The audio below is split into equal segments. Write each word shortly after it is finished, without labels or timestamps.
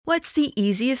What's the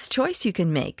easiest choice you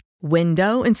can make?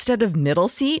 Window instead of middle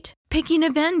seat? Picking a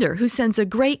vendor who sends a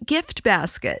great gift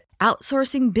basket?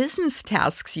 Outsourcing business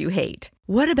tasks you hate?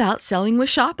 What about selling with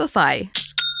Shopify?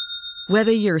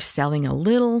 Whether you're selling a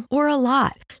little or a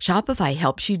lot, Shopify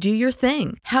helps you do your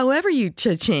thing, however you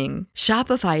cha-ching.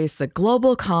 Shopify is the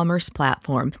global commerce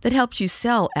platform that helps you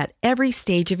sell at every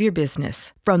stage of your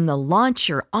business. From the launch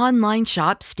your online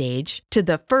shop stage to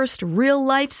the first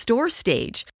real-life store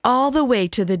stage, all the way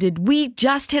to the did we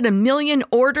just hit a million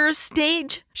orders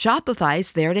stage.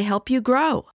 Shopify's there to help you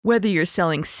grow. Whether you're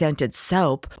selling scented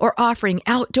soap or offering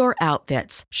outdoor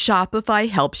outfits, Shopify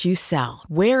helps you sell.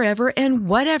 Wherever and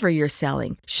whatever you're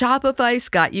selling, Shopify's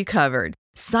got you covered.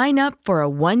 Sign up for a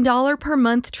 $1 per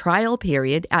month trial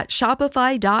period at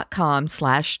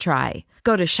shopify.com/try.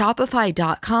 Go to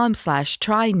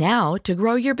shopify.com/try now to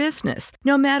grow your business,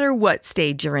 no matter what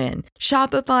stage you're in.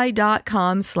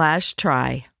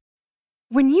 Shopify.com/try.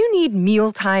 When you need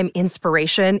mealtime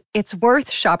inspiration, it's worth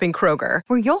shopping Kroger,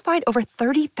 where you'll find over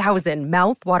 30,000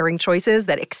 mouth-watering choices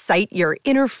that excite your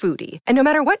inner foodie. And no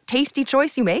matter what tasty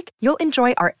choice you make, you'll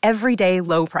enjoy our everyday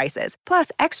low prices,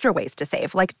 plus extra ways to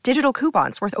save, like digital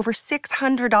coupons worth over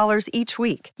 $600 each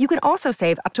week. You can also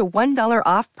save up to $1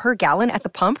 off per gallon at the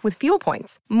pump with fuel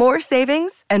points. More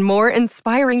savings and more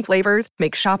inspiring flavors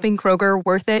make shopping Kroger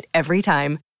worth it every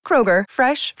time. Kroger,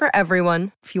 fresh for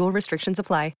everyone. Fuel restrictions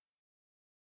apply.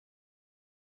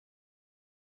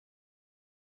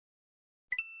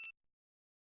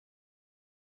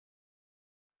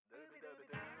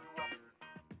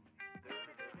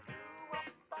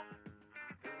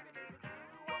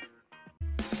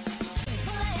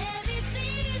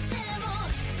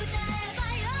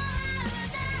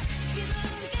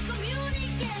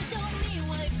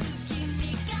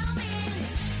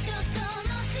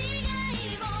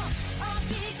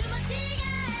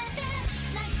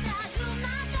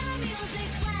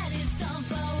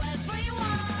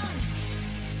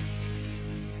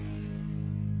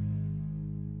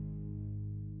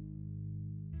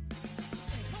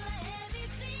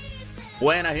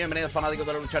 Buenas y bienvenidos fanáticos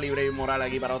de la lucha libre y moral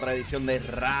aquí para otra edición de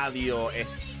Radio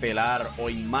Estelar,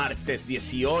 hoy martes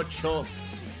 18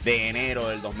 de enero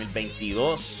del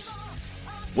 2022.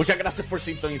 Muchas gracias por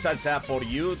sintonizar, sea por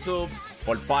YouTube,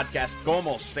 por podcast,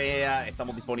 como sea.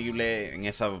 Estamos disponibles en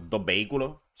esos dos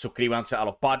vehículos. Suscríbanse a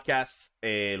los podcasts,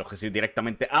 los reciben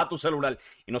directamente a tu celular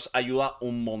y nos ayuda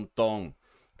un montón.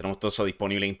 Tenemos todo eso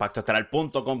disponible en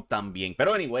impactoestelar.com también.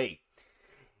 Pero anyway,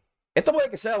 esto puede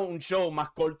que sea un show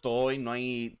más corto hoy, no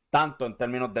hay tanto en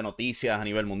términos de noticias a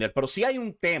nivel mundial, pero sí hay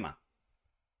un tema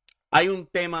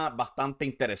bastante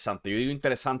interesante. Yo digo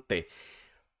interesante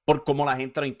por cómo la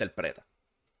gente lo interpreta.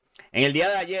 En el día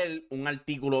de ayer, un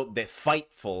artículo de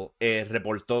Fightful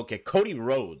reportó que Cody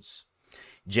Rhodes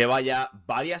lleva ya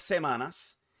varias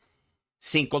semanas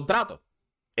sin contrato.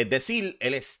 Es decir,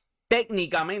 él es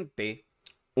técnicamente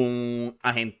un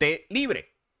agente libre.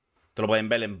 Esto lo pueden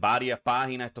ver en varias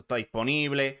páginas. Esto está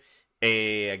disponible.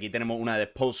 Aquí tenemos una de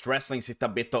Post Wrestling. Si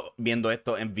estás viendo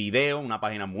esto en video, una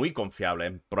página muy confiable.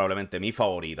 Es probablemente mi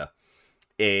favorita.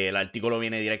 El artículo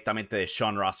viene directamente de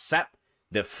Sean Ross Sapp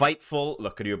de Fightful. Lo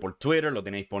escribió por Twitter. Lo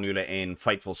tiene disponible en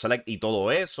Fightful Select y todo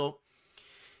eso.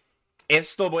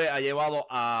 Esto pues, ha llevado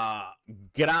a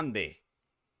grande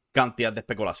cantidad de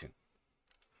especulación.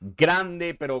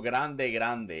 Grande, pero grande.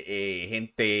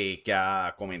 Gente que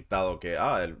ha comentado que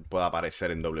él puede aparecer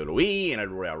en WWE, en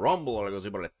el Royal Rumble o algo así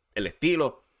por el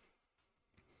estilo.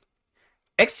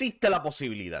 Existe la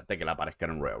posibilidad de que él aparezca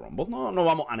en el Royal Rumble. No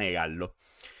vamos a negarlo.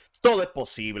 Todo es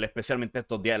posible, especialmente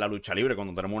estos días de la lucha libre,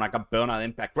 cuando tenemos una campeona de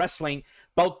Impact Wrestling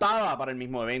pautada para el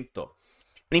mismo evento.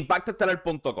 En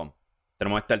impactoestelar.com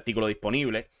tenemos este artículo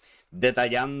disponible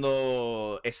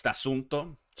detallando este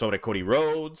asunto sobre Cody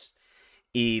Rhodes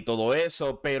y todo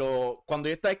eso, pero cuando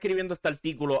yo estaba escribiendo este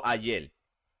artículo ayer,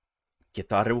 que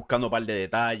estaba rebuscando un par de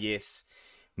detalles,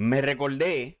 me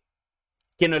recordé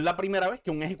que no es la primera vez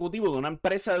que un ejecutivo de una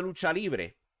empresa de lucha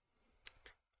libre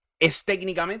es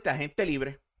técnicamente agente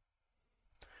libre.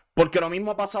 Porque lo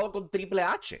mismo ha pasado con Triple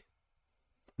H.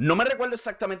 No me recuerdo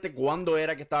exactamente cuándo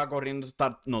era que estaba corriendo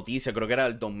esta noticia, creo que era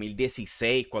el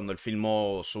 2016, cuando él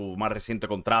firmó su más reciente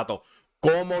contrato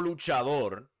como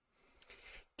luchador,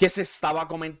 que se estaba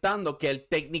comentando que él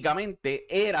técnicamente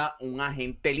era un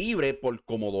agente libre por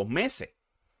como 2 meses.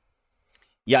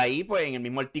 Y ahí, pues, en el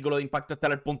mismo artículo de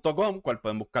impactoestelar.com, cual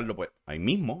pueden buscarlo, pues, ahí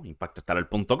mismo,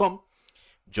 impactoestelar.com,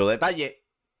 yo detallé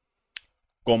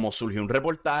cómo surgió un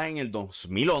reportaje en el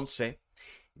 2011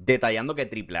 detallando que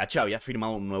Triple H había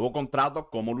firmado un nuevo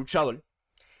contrato como luchador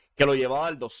que lo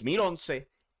llevaba del 2011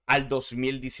 al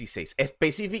 2016.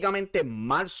 Específicamente en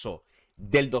marzo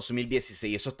del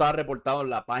 2016. Eso estaba reportado en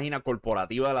la página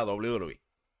corporativa de la WWE.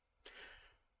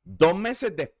 2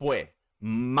 meses después,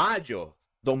 mayo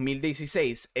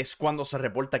 2016, es cuando se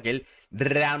reporta que él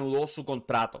reanudó su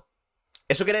contrato.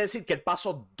 Eso quiere decir que él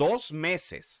pasó 2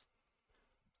 meses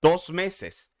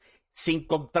sin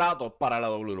contrato para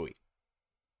la WWE.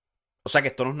 O sea que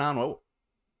esto no es nada nuevo.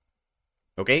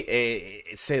 ¿Ok?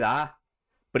 Se da,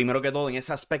 primero que todo, en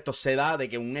ese aspecto, se da de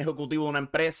que un ejecutivo de una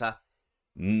empresa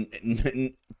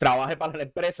trabaje para la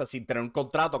empresa sin tener un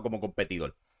contrato como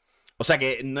competidor. O sea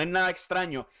que no es nada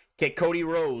extraño que Cody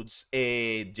Rhodes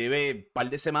lleve un par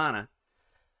de semanas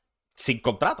sin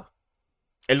contrato.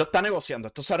 Él lo está negociando,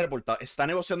 esto se ha reportado. Está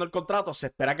negociando el contrato, se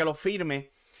espera que lo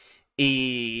firme.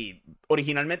 Y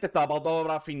originalmente estaba pautado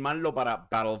para firmarlo para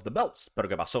Battle of the Belts. Pero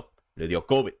 ¿qué pasó? Le dio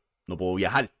COVID, no pudo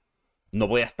viajar, no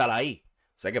podía estar ahí.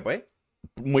 O sea que pues,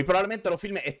 muy probablemente lo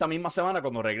firme esta misma semana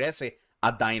cuando regrese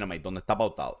a Dynamite, donde está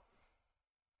pautado.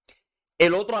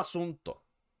 El otro asunto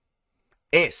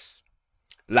es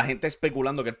la gente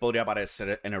especulando que él podría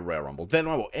aparecer en el Royal Rumble. De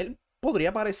nuevo, él podría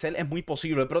aparecer, es muy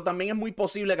posible, pero también es muy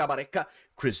posible que aparezca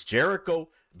Chris Jericho,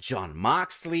 Jon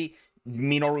Moxley,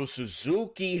 Minoru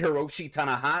Suzuki, Hiroshi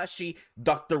Tanahashi,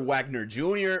 Dr. Wagner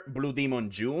Jr., Blue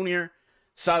Demon Jr.,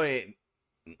 ¿sabe?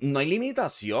 No hay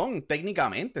limitación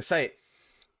técnicamente, ¿sabe?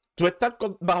 Tú estás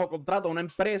bajo contrato a una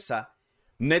empresa,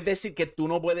 no es decir que tú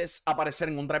no puedes aparecer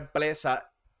en otra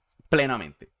empresa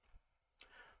plenamente.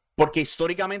 Porque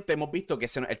históricamente hemos visto que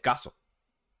ese no es el caso.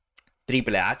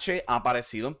 Triple H ha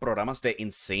aparecido en programas de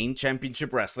Insane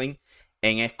Championship Wrestling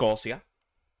en Escocia,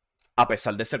 a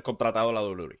pesar de ser contratado a la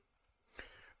WWE.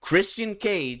 Christian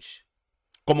Cage,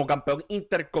 como campeón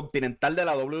intercontinental de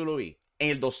la WWE en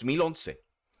el 2011,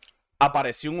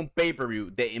 apareció en un pay-per-view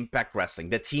de Impact Wrestling,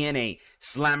 de TNA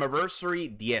Slammiversary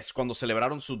 10, cuando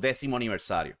celebraron su 10º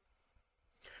aniversario.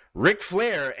 Ric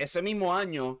Flair, ese mismo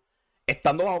año,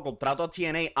 estando bajo contrato a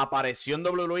TNA, apareció en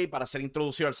WWE para ser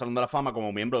introducido al Salón de la Fama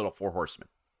como miembro de los Four Horsemen.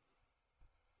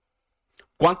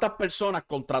 ¿Cuántas personas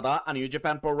contratadas a New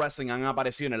Japan Pro Wrestling han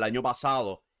aparecido en el año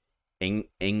pasado en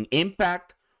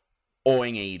Impact o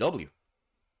en AEW?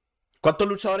 ¿Cuántos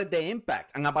luchadores de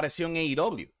Impact han aparecido en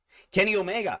AEW? Kenny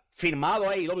Omega, firmado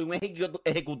a AEW, un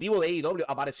ejecutivo de AEW,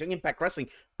 apareció en Impact Wrestling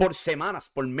por semanas,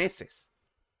 por meses.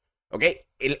 ¿Ok?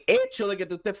 El hecho de que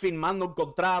tú estés firmando un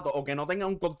contrato o que no tengas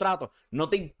un contrato no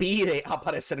te impide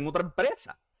aparecer en otra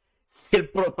empresa. Si el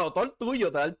promotor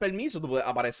tuyo te da el permiso, tú puedes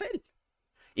aparecer.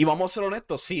 Y vamos a ser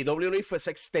honestos, si WWE fuese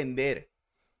a extender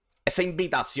esa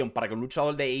invitación para que un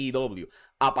luchador de AEW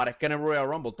aparezca en el Royal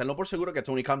Rumble, tenlo por seguro que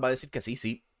Tony Khan va a decir que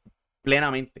sí,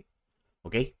 plenamente.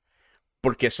 ¿Ok?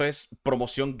 Porque eso es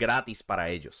promoción gratis para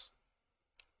ellos.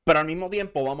 Pero al mismo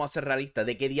tiempo vamos a ser realistas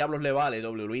de qué diablos le vale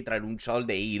WWE traer un luchador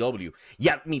de AEW y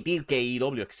admitir que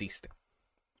AEW existe.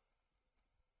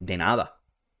 De nada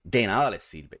les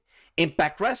sirve.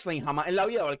 Impact Wrestling jamás en la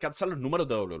vida va a alcanzar los números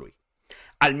de WWE.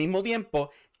 Al mismo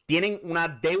tiempo, tienen una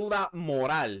deuda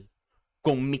moral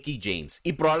con Mickie James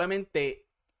y probablemente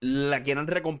la quieran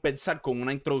recompensar con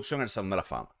una introducción al Salón de la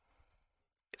Fama.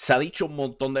 Se ha dicho un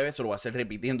montón de veces, lo voy a hacer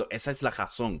repitiendo, esa es la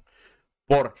razón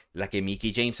por la que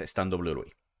Mickie James está en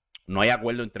WWE. No hay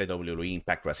acuerdo entre WWE y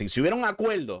Impact Wrestling. Si hubiera un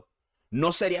acuerdo,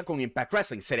 no sería con Impact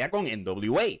Wrestling, sería con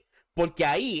NWA. Porque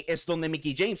ahí es donde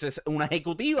Mickie James es una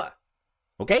ejecutiva.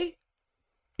 ¿Ok?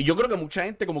 Y yo creo que mucha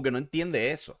gente como que no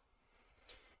entiende eso.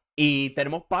 Y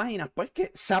tenemos páginas pues que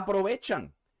se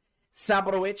aprovechan. Se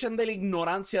aprovechan de la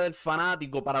ignorancia del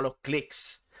fanático para los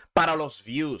clics, para los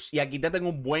views. Y aquí te tengo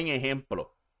un buen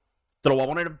ejemplo. Te lo voy a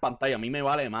poner en pantalla. A mí me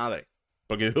vale madre.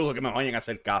 Porque yo dudo que me vayan a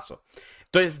hacer caso.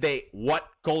 Esto es de What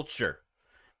Culture.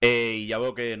 Y ya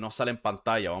veo que no sale en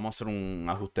pantalla. Vamos a hacer un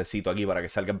ajustecito aquí para que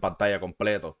salga en pantalla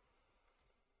completo.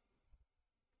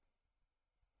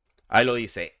 Ahí lo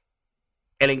dice.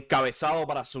 El encabezado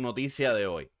para su noticia de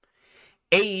hoy.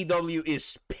 AEW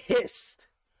is pissed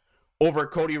over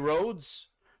Cody Rhodes.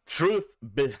 Truth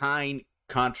behind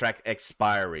contract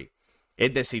expiry.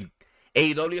 Es decir,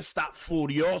 AEW está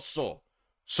furioso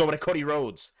sobre Cody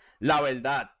Rhodes. La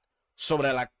verdad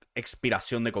sobre la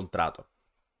expiración de contrato.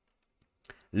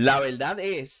 La verdad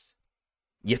es,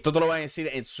 y esto te lo va a decir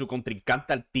en su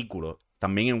contrincante artículo,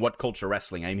 también en What Culture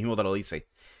Wrestling, ahí mismo te lo dice.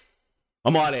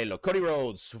 Vamos a leerlo. Cody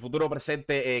Rhodes, su futuro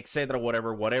presente, etcétera,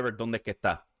 whatever, ¿dónde es que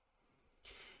está?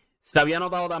 Se había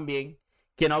notado también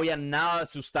que no había nada de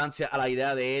sustancia a la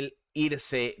idea de él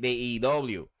irse de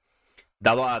AEW,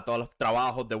 dado a todos los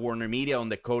trabajos de Warner Media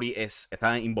donde Cody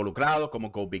está involucrado, como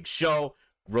Go Big Show,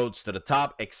 Roads to the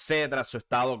Top, etc. Su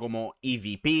estado como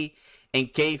EVP. En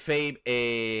Kayfabe,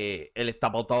 él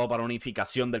está pautado para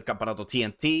unificación del campeonato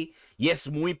TNT. Y es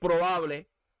muy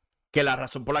probable que la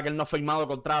razón por la que él no ha firmado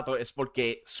contrato es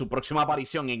porque su próxima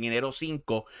aparición en enero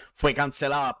 5 fue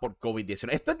cancelada por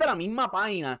COVID-19. Esto es de la misma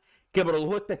página que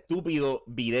produjo este estúpido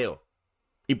video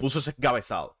y puso ese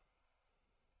encabezado.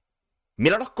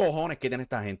 Mira los cojones que tiene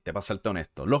esta gente, para serte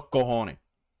honesto. Los cojones.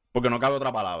 Porque no cabe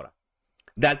otra palabra.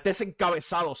 De darte ese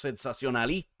encabezado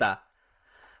sensacionalista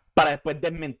para después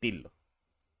desmentirlo.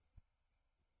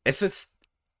 Eso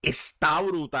está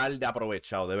brutal de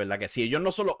aprovechado, de verdad que sí. Ellos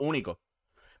no son los únicos.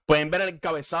 Pueden ver el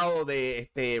encabezado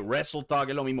de Wrestle Talk,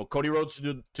 es lo mismo. Cody Rhodes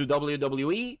to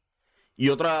WWE y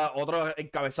otro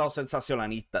encabezado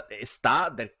sensacionalista. Está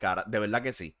del cara, de verdad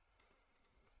que sí.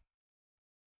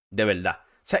 De verdad.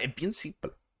 O sea, es bien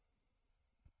simple.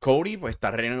 Cody pues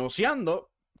está renegociando.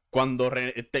 Cuando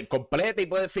complete y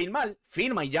puede firmar,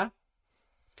 firma y ya.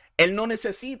 Él no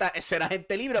necesita ser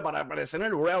agente libre para aparecer en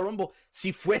el Royal Rumble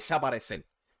si fuese a aparecer.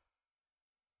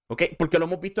 ¿Ok? Porque lo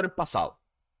hemos visto en el pasado.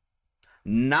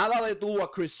 Nada detuvo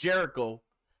a Chris Jericho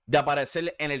de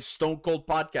aparecer en el Stone Cold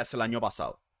Podcast el año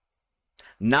pasado.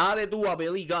 Nada detuvo a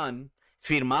Billy Gunn,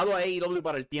 firmado a AEW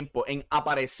para el tiempo, en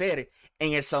aparecer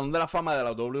en el Salón de la Fama de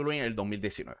la WWE en el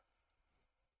 2019.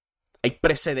 Hay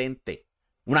precedente.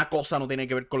 Una cosa no tiene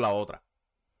que ver con la otra.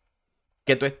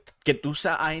 Que tú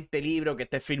seas agente libre o que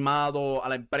estés firmado a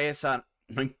la empresa,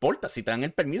 no importa. Si te dan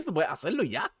el permiso, tú puedes hacerlo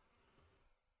ya.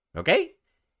 ¿Ok?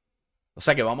 O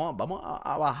sea que vamos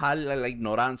a bajar la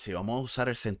ignorancia y vamos a usar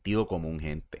el sentido común,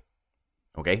 gente.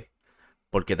 ¿Ok?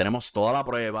 Porque tenemos toda la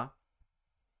prueba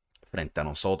frente a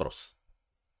nosotros.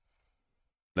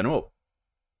 De nuevo,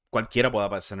 cualquiera puede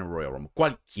aparecer en el Royal Rumble.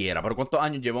 Cualquiera. Pero ¿cuántos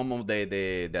años llevamos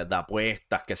de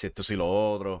apuestas? Que si esto, si lo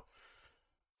otro.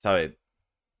 ¿Sabes?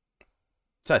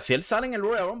 O sea, si él sale en el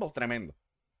Royal Rumble, tremendo.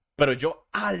 Pero yo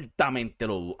altamente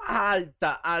lo dudo.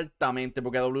 Altamente.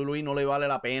 Porque a WWE no le vale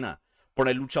la pena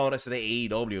poner luchadores de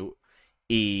AEW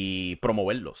y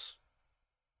promoverlos.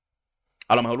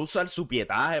 A lo mejor usar su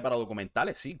pietaje para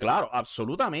documentales. Sí, claro,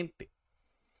 absolutamente.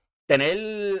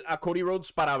 Tener a Cody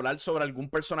Rhodes para hablar sobre algún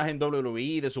personaje en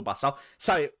WWE de su pasado.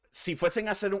 ¿Sabe? Si fuesen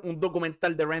a hacer un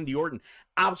documental de Randy Orton,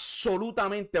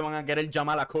 absolutamente van a querer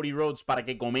llamar a Cody Rhodes para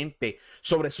que comente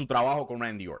sobre su trabajo con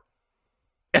Randy Orton.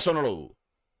 Eso no lo dudo.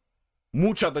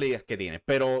 Muchas utilidades que tiene.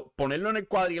 Pero ponerlo en el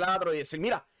cuadrilátero y decir,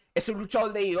 mira, ese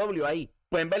luchador de AEW ahí.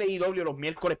 Pueden ver AEW los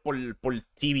miércoles por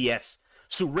TBS.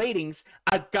 Sus ratings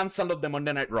alcanzan los de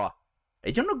Monday Night Raw.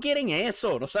 Ellos no quieren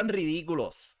eso. No sean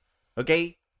ridículos. ¿Ok?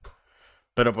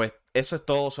 Pero pues eso es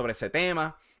todo sobre ese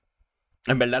tema.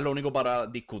 En verdad lo único para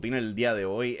discutir en el día de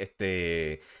hoy.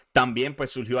 También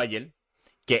pues surgió ayer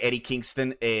que Eddie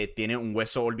Kingston tiene un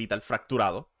hueso orbital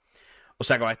fracturado. O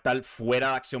sea que va a estar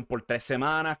fuera de acción por 3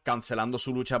 semanas. Cancelando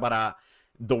su lucha para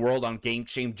The World on Game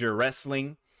Changer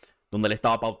Wrestling, donde él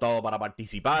estaba pautado para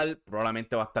participar.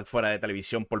 Probablemente va a estar fuera de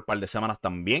televisión por un par de semanas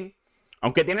también.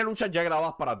 Aunque tiene luchas ya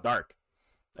grabadas para Dark.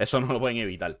 Eso no lo pueden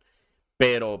evitar.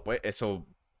 Pero pues eso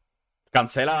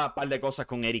cancela un par de cosas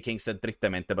con Eddie Kingston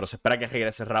tristemente. Pero se espera que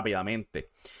regrese rápidamente.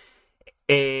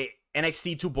 NXT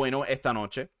 2.0 esta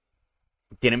noche.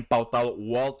 Tienen pautado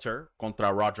Walter contra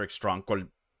Roderick Strong.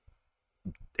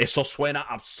 Eso suena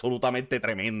absolutamente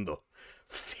tremendo.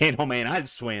 Fenomenal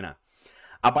suena.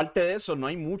 Aparte de eso, no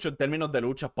hay mucho en términos de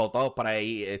luchas pautados para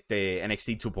ahí, NXT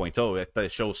 2.0. Este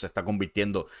show se está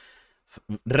convirtiendo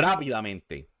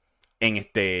rápidamente en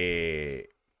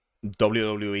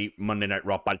WWE Monday Night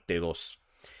Raw parte 2.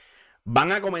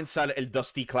 Van a comenzar el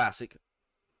Dusty Classic.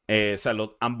 O sea,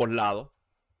 ambos lados.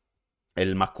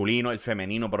 El masculino, el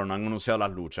femenino, pero no han anunciado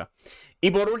las luchas.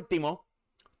 Y por último,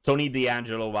 Tony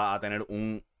D'Angelo va a tener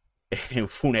un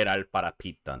funeral para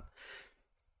Pete Dunne.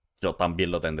 Yo también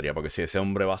lo tendría, porque si ese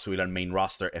hombre va a subir al main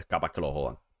roster, es capaz que lo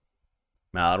jodan.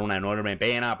 Me va a dar una enorme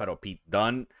pena, pero Pete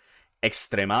Dunne,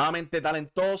 extremadamente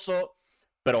talentoso,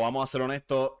 pero vamos a ser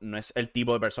honestos, no es el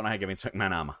tipo de personaje que Vince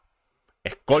McMahon ama.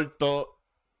 Es corto,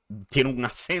 tiene un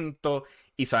acento,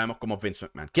 y sabemos cómo es Vince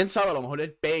McMahon. Quién sabe, a lo mejor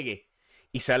él pegue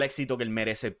y sea el éxito que él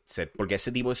merece ser, porque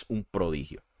ese tipo es un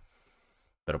prodigio.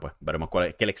 Pero pues, veremos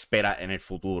qué le espera en el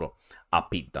futuro a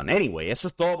Pete Dunne. Anyway, eso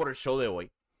es todo por el show de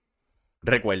hoy.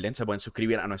 Recuerden, se pueden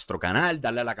suscribir a nuestro canal,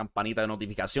 darle a la campanita de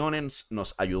notificaciones,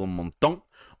 nos ayuda un montón.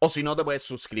 O si no, te puedes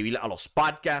suscribir a los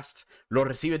podcasts, los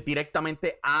recibes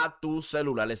directamente a tu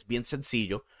celular, es bien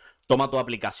sencillo. Toma tu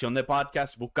aplicación de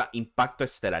podcast, busca Impacto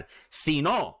Estelar. Si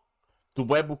no, tú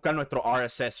puedes buscar nuestro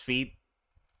RSS feed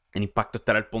en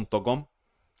impactoestelar.com.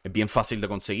 Es bien fácil de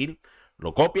conseguir.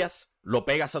 Lo copias, lo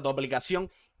pegas a tu aplicación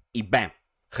y ¡bam!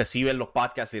 Recibes los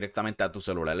podcasts directamente a tu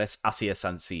celular. Es así de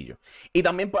sencillo. Y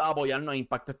también puedes apoyarnos en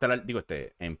Impacto Estelar,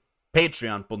 en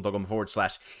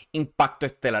patreon.com/Impacto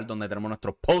Estelar, donde tenemos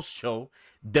nuestro post-show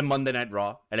de Monday Night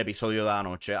Raw, el episodio de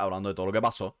anoche, hablando de todo lo que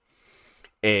pasó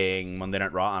en Monday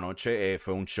Night Raw anoche.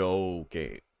 Fue un show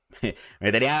que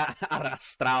me tenía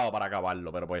arrastrado para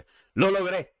acabarlo, pero pues lo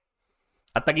logré.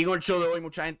 Hasta aquí con el show de hoy.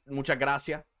 Muchas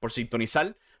gracias por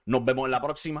sintonizar. Nos vemos en la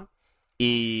próxima.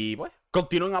 Y pues,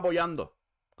 continúen apoyando.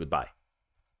 Goodbye.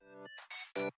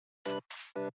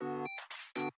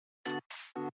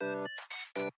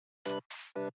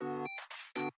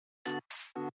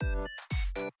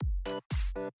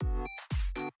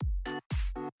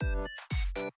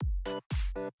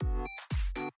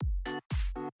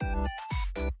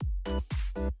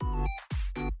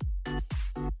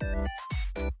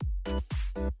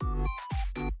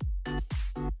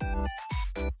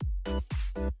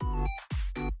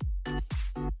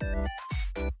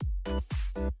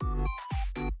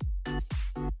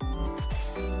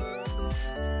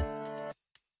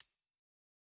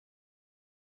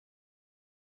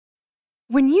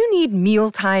 When you need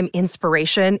mealtime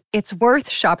inspiration, it's worth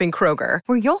shopping Kroger,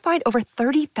 where you'll find over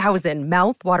 30,000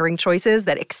 mouth-watering choices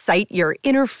that excite your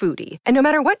inner foodie. And no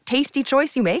matter what tasty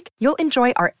choice you make, you'll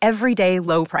enjoy our everyday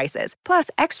low prices, plus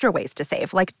extra ways to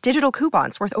save, like digital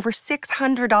coupons worth over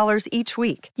 $600 each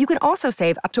week. You can also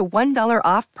save up to $1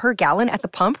 off per gallon at the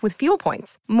pump with fuel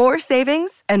points. More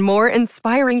savings and more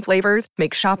inspiring flavors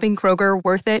make shopping Kroger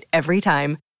worth it every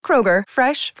time. Kroger,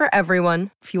 fresh for everyone.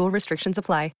 Fuel restrictions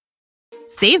apply.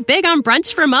 Save big on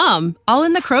brunch for mom, all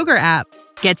in the Kroger app.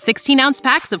 Get 16-ounce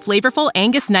packs of flavorful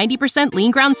Angus 90%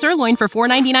 lean ground sirloin for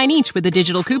 $4.99 each with a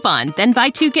digital coupon. Then buy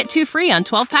 2, get 2 free on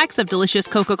 12 packs of delicious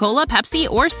Coca-Cola, Pepsi,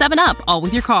 or 7-Up, all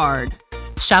with your card.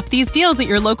 Shop these deals at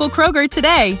your local Kroger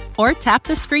today, or tap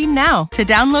the screen now to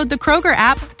download the Kroger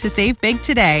app to save big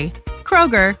today.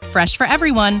 Kroger, fresh for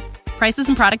everyone. Prices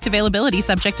and product availability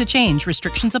subject to change.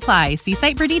 Restrictions apply. See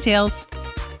site for details.